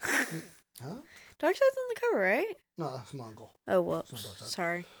cover. Huh? Darkseid's on the cover, right? No, that's Mongol. Oh, whoops.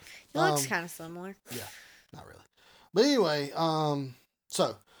 Sorry. It looks kind of similar. Yeah, not really. But anyway,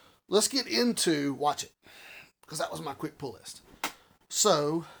 so let's get into Watch It, because that was my quick pull list.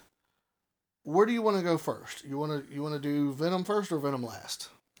 So, where do you want to go first? You want to do Venom first or Venom last?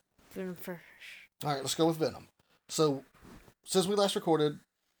 Venom first. All right, let's go with Venom. So, since we last recorded,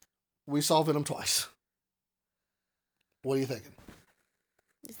 we saw Venom twice. What are you thinking?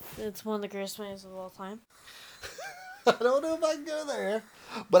 It's one of the greatest movies of all time. I don't know if I can go there,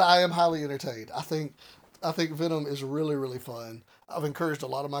 but I am highly entertained. I think Venom is really, really fun. I've encouraged a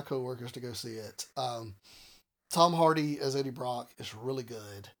lot of my coworkers to go see it. Tom Hardy as Eddie Brock is really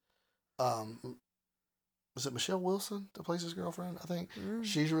good. Was it Michelle Wilson that plays his girlfriend? I think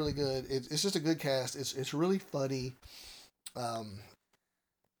she's really good. It's just a good cast. It's really funny.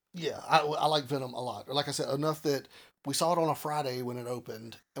 Yeah, I like Venom a lot. Like I said, enough that we saw it on a Friday when it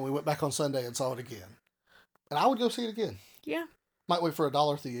opened, and we went back on Sunday and saw it again. And I would go see it again. Yeah. Might wait for a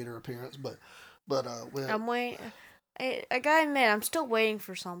dollar theater appearance, but I'm waiting. I gotta admit, I'm still waiting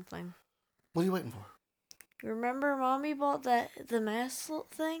for something. What are you waiting for? Remember, Mommy bought the mask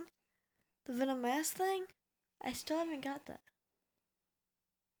thing, the Venom mask thing. I still haven't got that.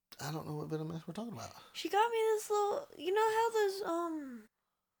 I don't know what Venom mask we're talking about. She got me this little. You know how those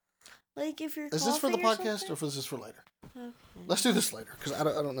like if you're. Is this for the podcast or is this for later? Okay. Let's do this later because I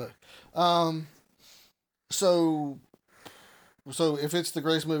don't know. So if it's the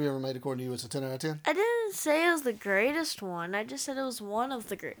greatest movie ever made according to you, it's a 10 out of 10? I didn't say it was the greatest one. I just said it was one of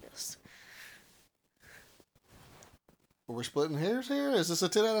the greatest. Are we splitting hairs here? Is this a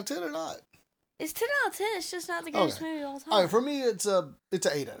 10 out of 10 or not? It's 10 out of 10. It's just not the greatest movie of all time. All right, for me, it's an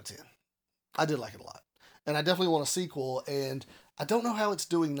 8 out of 10. I did like it a lot. And I definitely want a sequel. And I don't know how it's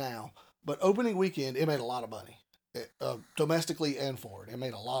doing now, but opening weekend, it made a lot of money. Domestically and foreign. It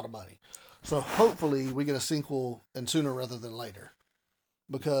made a lot of money. So hopefully we get a sequel and sooner rather than later.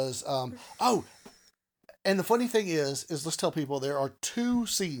 Because, and the funny thing is let's tell people there are 2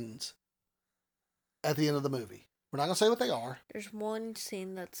 scenes at the end of the movie. We're not going to say what they are. There's one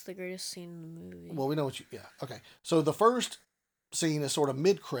scene that's the greatest scene in the movie. Well, we know yeah, okay. So the first scene is sort of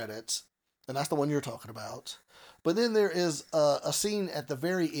mid-credits, and that's the one you're talking about. But then there is a scene at the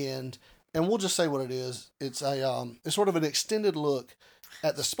very end, and we'll just say what it is. It's it's sort of an extended look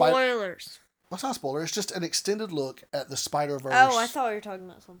at the Spoilers. That's not a spoiler. It's just an extended look at the Spider-Verse. Oh, I thought you were talking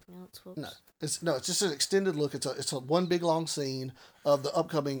about something else. Whoops. It's just an extended look. It's a one big long scene of the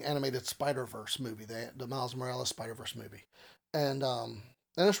upcoming animated Spider-Verse movie, the Miles Morales Spider-Verse movie, and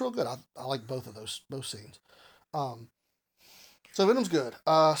it's real good. I like both scenes. So Venom's good.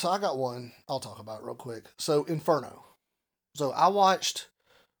 So I got one. I'll talk about it real quick. So Inferno. So I watched,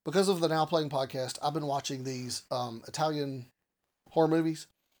 because of the Now Playing podcast, I've been watching these Italian horror movies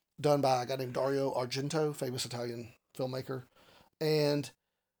done by a guy named Dario Argento, famous Italian filmmaker. And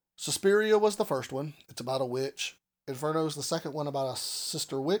Suspiria was the first one. It's about a witch. Inferno is the second one, about a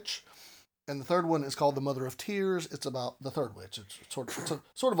sister witch. And the third one is called The Mother of Tears. It's about the third witch. It's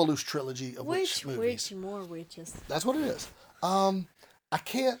sort of a loose trilogy of witch movies. More witches. That's what it is. I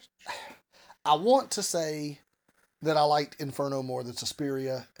want to say that I liked Inferno more than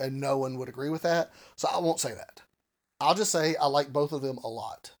Suspiria, and no one would agree with that, so I won't say that. I'll just say I like both of them a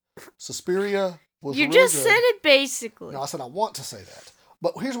lot. Suspiria was You really just good. said it basically. No, I said I want to say that.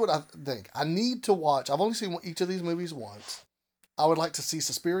 But here's what I think. I need to watch. I've only seen each of these movies once. I would like to see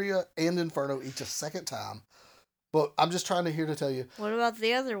Suspiria and Inferno each a second time. But I'm just trying to tell you. What about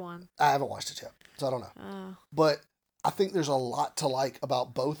the other one? I haven't watched it yet, so I don't know. Oh. But I think there's a lot to like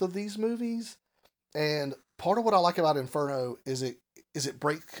about both of these movies. And part of what I like about Inferno is it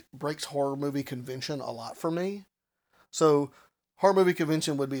breaks horror movie convention a lot for me. So horror movie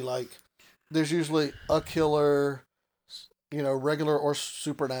convention would be like, there's usually a killer, regular or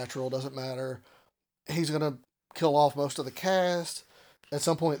supernatural, doesn't matter. He's going to kill off most of the cast. At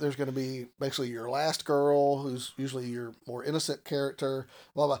some point, there's going to be basically your last girl, who's usually your more innocent character,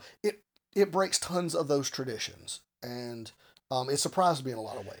 blah, blah. It breaks tons of those traditions. And it surprised me in a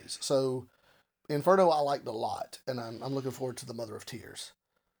lot of ways. So Inferno I liked a lot, and I'm looking forward to The Mother of Tears.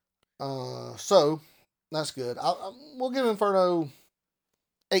 So that's good. We'll give Inferno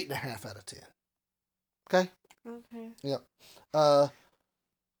 8.5 out of 10. Okay? Okay. Yep.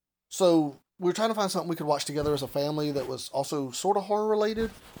 So we were trying to find something we could watch together as a family that was also sort of horror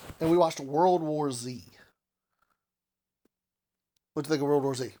related, and we watched World War Z. What'd you think of World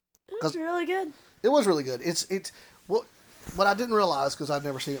War Z? It was really good. It was really good. What I didn't realize, because I'd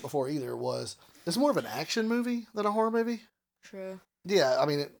never seen it before either, was it's more of an action movie than a horror movie. True. Yeah, I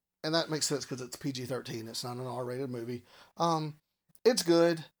mean, and that makes sense because it's PG-13. It's not an R-rated movie. It's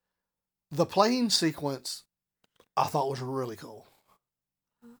good. The plane sequence I thought was really cool.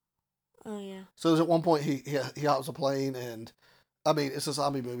 Oh yeah. So there's at one point he hops a plane, and I mean, it's a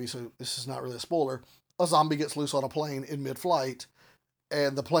zombie movie, so this is not really a spoiler. A zombie gets loose on a plane in mid-flight,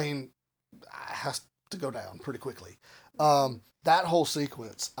 and the plane has to go down pretty quickly. That whole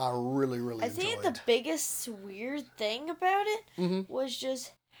sequence I really enjoyed. I think the biggest weird thing about it was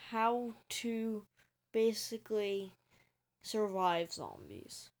just how to basically survive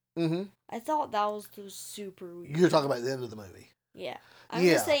zombies. Mm-hmm. I thought that was super weird. You're talking about the end of the movie. Yeah. I'm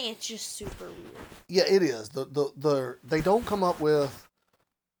just saying it's just super weird. Yeah, it is. They don't come up with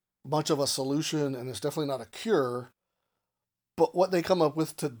much of a solution, and it's definitely not a cure. But what they come up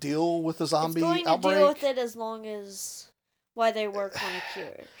with to deal with the zombie outbreak... It's going to deal with it as long as... Why they work on a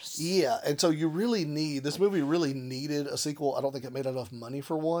cure. Yeah, and so you really need... This movie really needed a sequel. I don't think it made enough money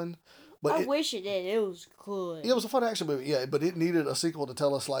for one. But I wish it did. It was good. Yeah, it was a fun action movie, yeah. But it needed a sequel to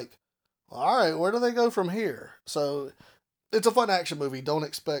tell us, like, all right, where do they go from here? So... It's a fun action movie. Don't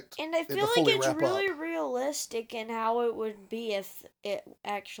expect and I feel like it's really realistic in how it would be if it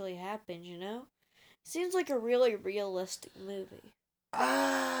actually happened, It seems like a really realistic movie.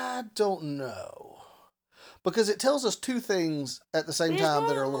 I don't know. Because it tells us two things at the same time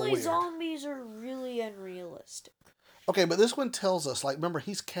that are a little weird. Zombies are really unrealistic. Okay, but this one tells us, like, remember,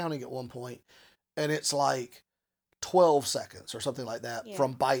 he's counting at one point, and it's like 12 seconds or something like that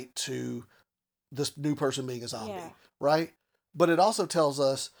from bite to this new person being a zombie, right? But it also tells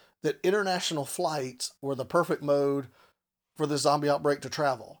us that international flights were the perfect mode for the zombie outbreak to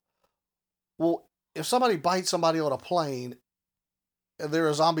travel. Well, if somebody bites somebody on a plane and they're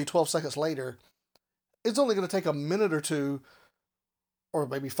a zombie 12 seconds later, it's only going to take a minute or two, or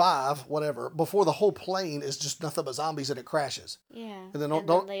maybe 5, whatever, before the whole plane is just nothing but zombies and it crashes. Yeah. And then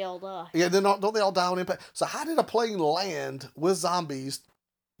don't they all die? Yeah, then don't they all die on impact? So how did a plane land with zombies,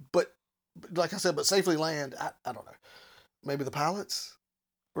 but like I said, but safely land? I don't know. Maybe the pilots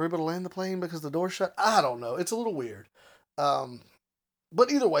were able to land the plane because the door shut. I don't know. It's a little weird.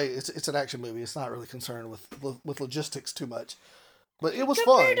 But either way, it's an action movie. It's not really concerned with logistics too much. But it was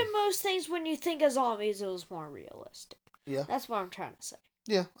fun. Compared to most things, when you think of zombies, it was more realistic. Yeah. That's what I'm trying to say.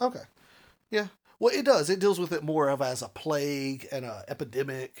 Yeah, okay. Yeah. Well, it does. It deals with it more of as a plague and an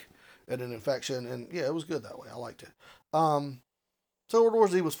epidemic and an infection. And yeah, it was good that way. I liked it. So World War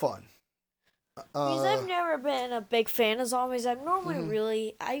Z was fun. Because I've never been a big fan of zombies. I'm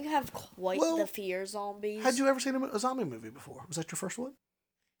normally I have quite the fear of zombies. Had you ever seen a zombie movie before? Was that your first one?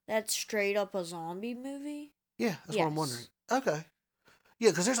 That's straight up a zombie movie? Yeah, that's what I'm wondering. Okay. Yeah,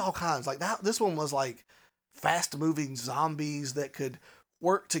 because there's all kinds. Like that. This one was like fast-moving zombies that could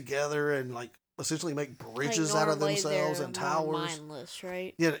work together and like essentially make bridges out of themselves and towers. Mindless,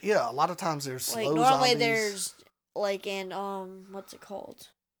 right? Yeah, yeah. A lot of times there's slow zombies. Normally there's like in what's it called?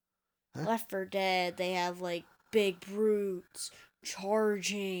 Huh? Left 4 Dead. They have like big brutes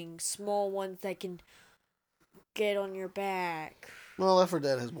charging, small ones that can get on your back. Well, Left 4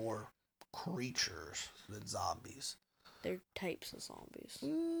 Dead has more creatures than zombies. They're types of zombies.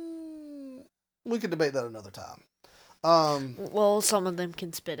 We could debate that another time. Well, some of them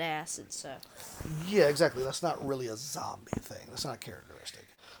can spit acid, so. Yeah, exactly. That's not really a zombie thing. That's not a characteristic.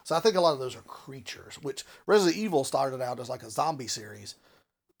 So I think a lot of those are creatures, which Resident Evil started out as like a zombie series.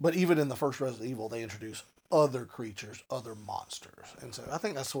 But even in the first Resident Evil, they introduce other creatures, other monsters. And so I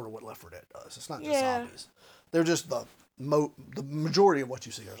think that's sort of what Left 4 Dead does. It's not just zombies. They're just the majority of what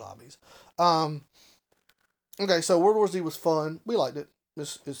you see are zombies. Okay, so World War Z was fun. We liked it.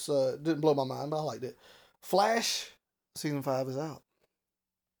 It didn't blow my mind, but I liked it. Flash, season 5 is out.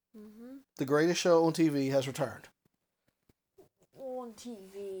 Mm-hmm. The greatest show on TV has returned. On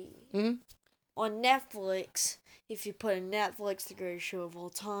TV. Mm-hmm. On Netflix, if you put in Netflix, the greatest show of all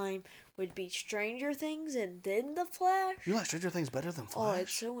time would be Stranger Things and then The Flash. You like Stranger Things better than Flash? Oh,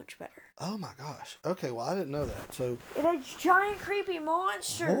 it's so much better. Oh my gosh. Okay, well I didn't know that. So it has giant creepy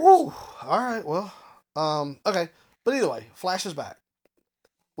monsters. Woo! Alright, well. Okay. But either way, Flash is back.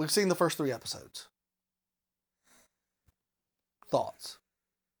 We've seen the first 3 episodes. Thoughts?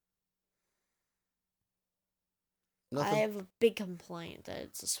 Nothing? I have a big complaint that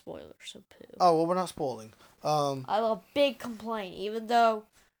it's a spoiler, so poo. Oh, well, we're not spoiling. I have a big complaint, even though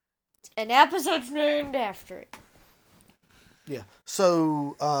an episode's named after it. Yeah.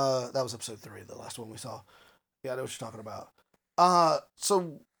 So, that was episode 3, the last one we saw. Yeah, I know what you're talking about.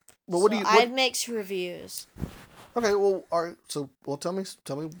 Well, what do you... I'd mix reviews. Okay, well, all right. So, well, tell me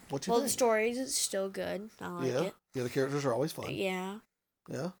what you think. The story is still good. I like it. Yeah, the characters are always fun. Yeah.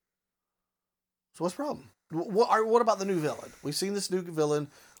 Yeah. So what's the problem? What about the new villain? We've seen this new villain.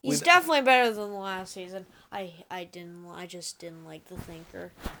 He's definitely better than the last season. I just didn't like the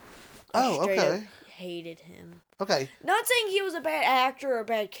Thinker. I hated him. Okay. Not saying he was a bad actor or a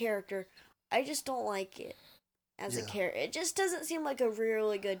bad character. I just don't like it as a character. It just doesn't seem like a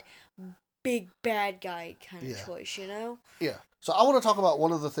really good big bad guy kind of choice, you know? Yeah. So I want to talk about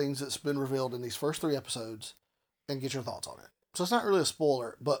one of the things that's been revealed in these first 3 episodes and get your thoughts on it. So it's not really a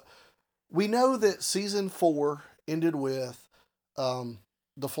spoiler, but we know that season 4 ended with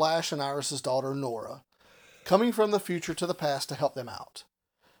the Flash and Iris's daughter, Nora, coming from the future to the past to help them out.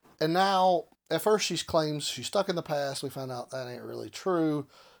 And now, at first she claims she's stuck in the past. We find out that ain't really true.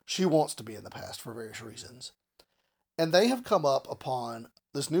 She wants to be in the past for various reasons. And they have come up upon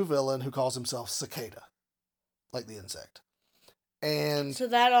this new villain who calls himself Cicada, like the insect. And so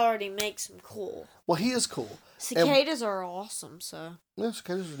that already makes him cool. Well, he is cool. Cicadas are awesome, so. Yeah,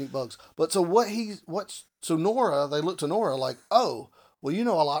 cicadas are neat bugs. But so so Nora, they look to Nora like, oh, well, you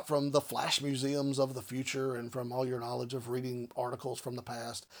know a lot from the Flash museums of the future and from all your knowledge of reading articles from the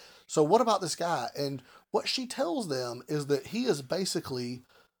past. So what about this guy? And what she tells them is that he is basically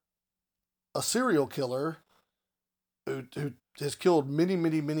a serial killer who has killed many,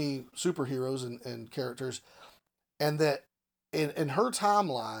 many, many superheroes and characters, and that in her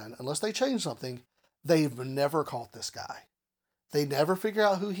timeline, unless they change something, they've never caught this guy. They never figure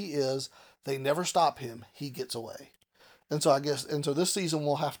out who he is. They never stop him. He gets away. And so this season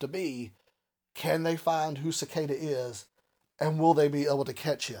will have to be, can they find who Cicada is, and will they be able to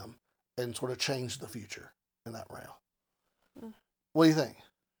catch him and sort of change the future in that realm? What do you think?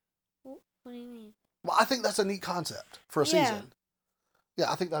 What do you mean? Well, I think that's a neat concept for a season.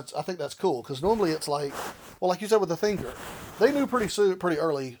 Yeah, I think that's cool, because normally it's like, well, like you said with the Thinker, they knew pretty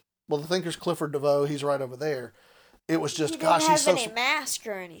early. Well, the Thinker's Clifford DeVoe. He's right over there. It was just, gosh, he's so... He didn't have any mask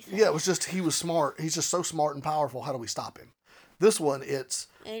or anything. Yeah, it was just, he was smart. He's just so smart and powerful. How do we stop him? This one, it's...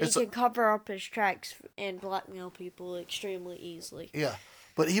 And he can cover up his tracks and blackmail people extremely easily. Yeah,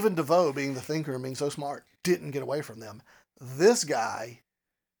 but even DeVoe, being the Thinker and being so smart, didn't get away from them. This guy,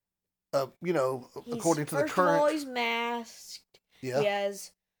 according to the current... First of all, he's masked. Yeah. He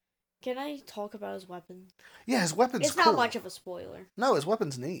has... Can I talk about his weapon? Yeah, his weapon's It's not much of a spoiler. No, his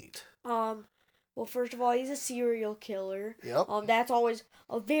weapon's neat. Well, first of all, he's a serial killer. Yep. That's always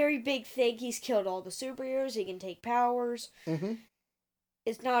a very big thing. He's killed all the superheroes. He can take powers. Mm-hmm.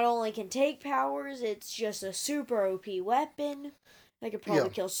 It's not only can take powers, it's just a super OP weapon. They could probably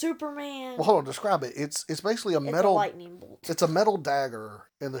kill Superman. Well, hold on. Describe it. It's basically a It's metal a lightning bolt. It's a metal dagger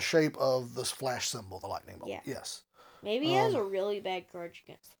in the shape of this Flash symbol, the lightning bolt. Yeah. Yes. Maybe he has a really bad grudge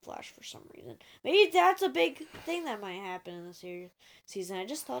against the Flash for some reason. Maybe that's a big thing that might happen in the season. I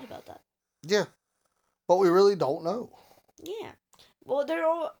just thought about that. Yeah. But we really don't know. Yeah. Well,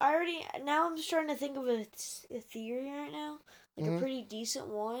 now I'm starting to think of a theory right now. Like a pretty decent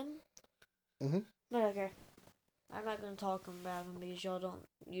one. Mm-hmm. But okay. I'm not going to talk about them because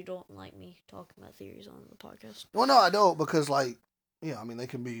you don't like me talking about theories on the podcast. Well, no, I don't because, like, I mean, they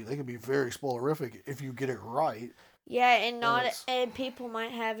can be very spoilerific if you get it right. Yeah, and people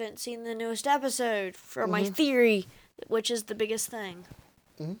might haven't seen the newest episode for my theory, which is the biggest thing.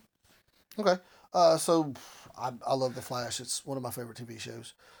 Mm-hmm. Okay. So I love The Flash. It's one of my favorite TV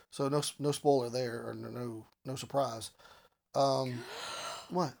shows. So no spoiler there, or no surprise.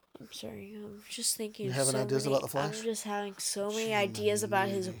 What? I'm sorry. I'm just thinking. You having ideas about The Flash? I'm just having so many ideas about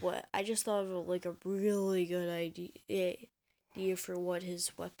his what. I just thought of like a really good idea for what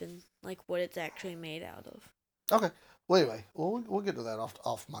his weapon, like what it's actually made out of. Okay. Well, anyway, we'll get to that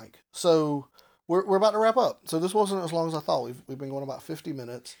off mic. So we're about to wrap up. So this wasn't as long as I thought. We've been going about 50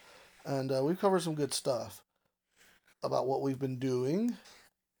 minutes, and we've covered some good stuff about what we've been doing.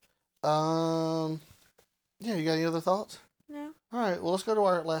 Yeah, you got any other thoughts? No. All right. Well, let's go to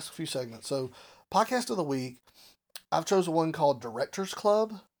our last few segments. So, podcast of the week. I've chosen one called Directors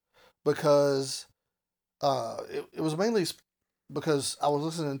Club because it was mainly because I was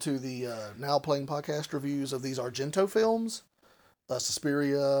listening to the Now Playing podcast reviews of these Argento films,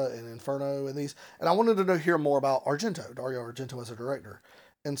 Suspiria and Inferno and these, and I wanted to hear more about Argento, Dario Argento as a director.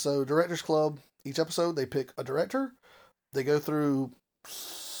 And so Directors Club, each episode they pick a director, they go through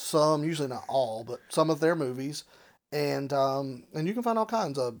some, usually not all, but some of their movies, and you can find all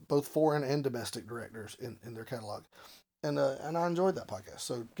kinds of both foreign and domestic directors in their catalog. And I enjoyed that podcast,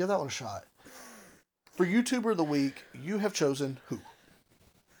 so give that one a shot. For YouTuber of the Week, you have chosen who?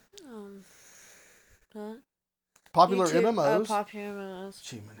 What? Popular MMOs. Popular MMOs.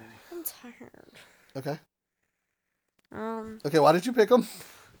 Gee, Manini. I'm tired. Okay. Okay, why did you pick them?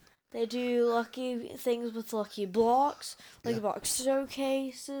 They do lucky things with lucky blocks, lucky block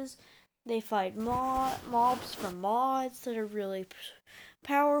showcases. They fight mobs from mods that are really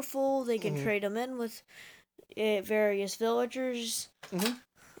powerful. They can trade them in with various villagers.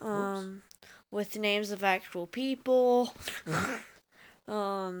 With names of actual people.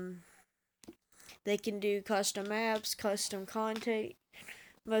 They can do custom maps, custom content.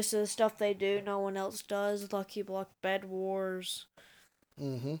 Most of the stuff they do, no one else does. Lucky Block Bed Wars.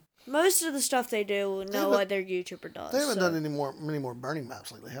 Most of the stuff they do, no other YouTuber does. They haven't done many more burning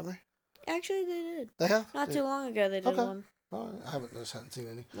maps lately, have they? Actually, they did. They have? Not too long ago, they did one. Oh, I haven't seen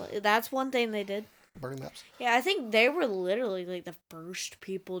any. Well, that's one thing they did. Burning maps? Yeah, I think they were literally like the first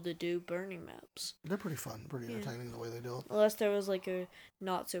people to do burning maps. They're pretty fun, pretty entertaining the way they do it. Unless there was like a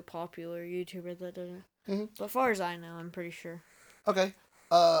not so popular YouTuber that did it. But as far as I know, I'm pretty sure. Okay.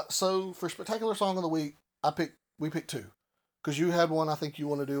 So for Spectacular Song of the Week, we picked two. Because you had one I think you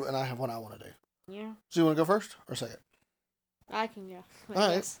want to do, and I have one I want to do. Yeah. So you want to go first, or say it? I can go. All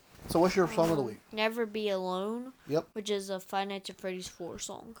right. So what's your song of the week? Never Be Alone. Yep. Which is a Five Nights at Freddy's 4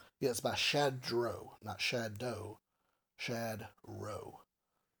 song. Yeah, it's by Shadrow, not Shadow. Shadrow.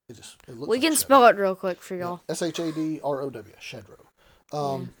 It looks we like can Shadrow. spell it real quick for y'all. Yeah. Shadrow.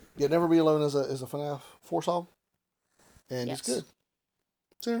 Shadrow. Never Be Alone is a FNAF 4 song, and it's good.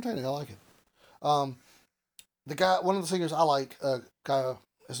 It's entertaining. I like it. The guy, one of the singers I like,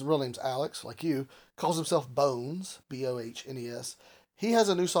 his real name's Alex, like you, calls himself Bones, Bohnes. He has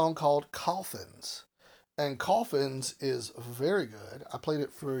a new song called Coffins. And Coffins is very good. I played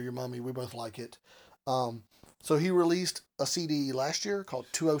it for your mommy. We both like it. So he released a CD last year called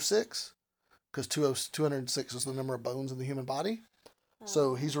 206, because 206 is the number of bones in the human body.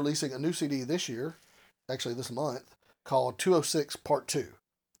 So he's releasing a new CD this year, actually this month, called 206 Part 2.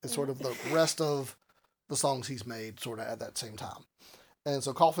 It's sort of the rest of the songs he's made sort of at that same time. And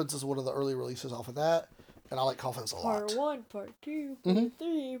so Coffins is one of the early releases off of that. And I like Coffins a lot. Part 1, Part 2, Part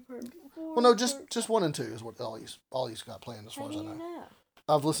 3, Part 4. Well, no, just 1 and 2 is what all he's got planned as far as I know.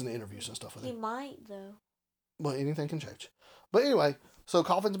 I've listened to interviews and stuff with him. He might, though. Well, anything can change. But anyway, so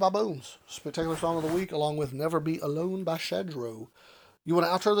Coffins by Bones. Spectacular Song of the Week, along with Never Be Alone by Shadrow. You want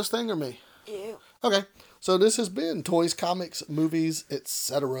to outro this thing or me? Yeah. Okay, so this has been Toys, Comics, Movies,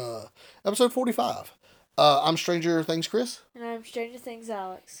 etc. Episode 45. I'm Stranger Things Chris. And I'm Stranger Things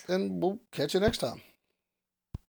Alex. And we'll catch you next time.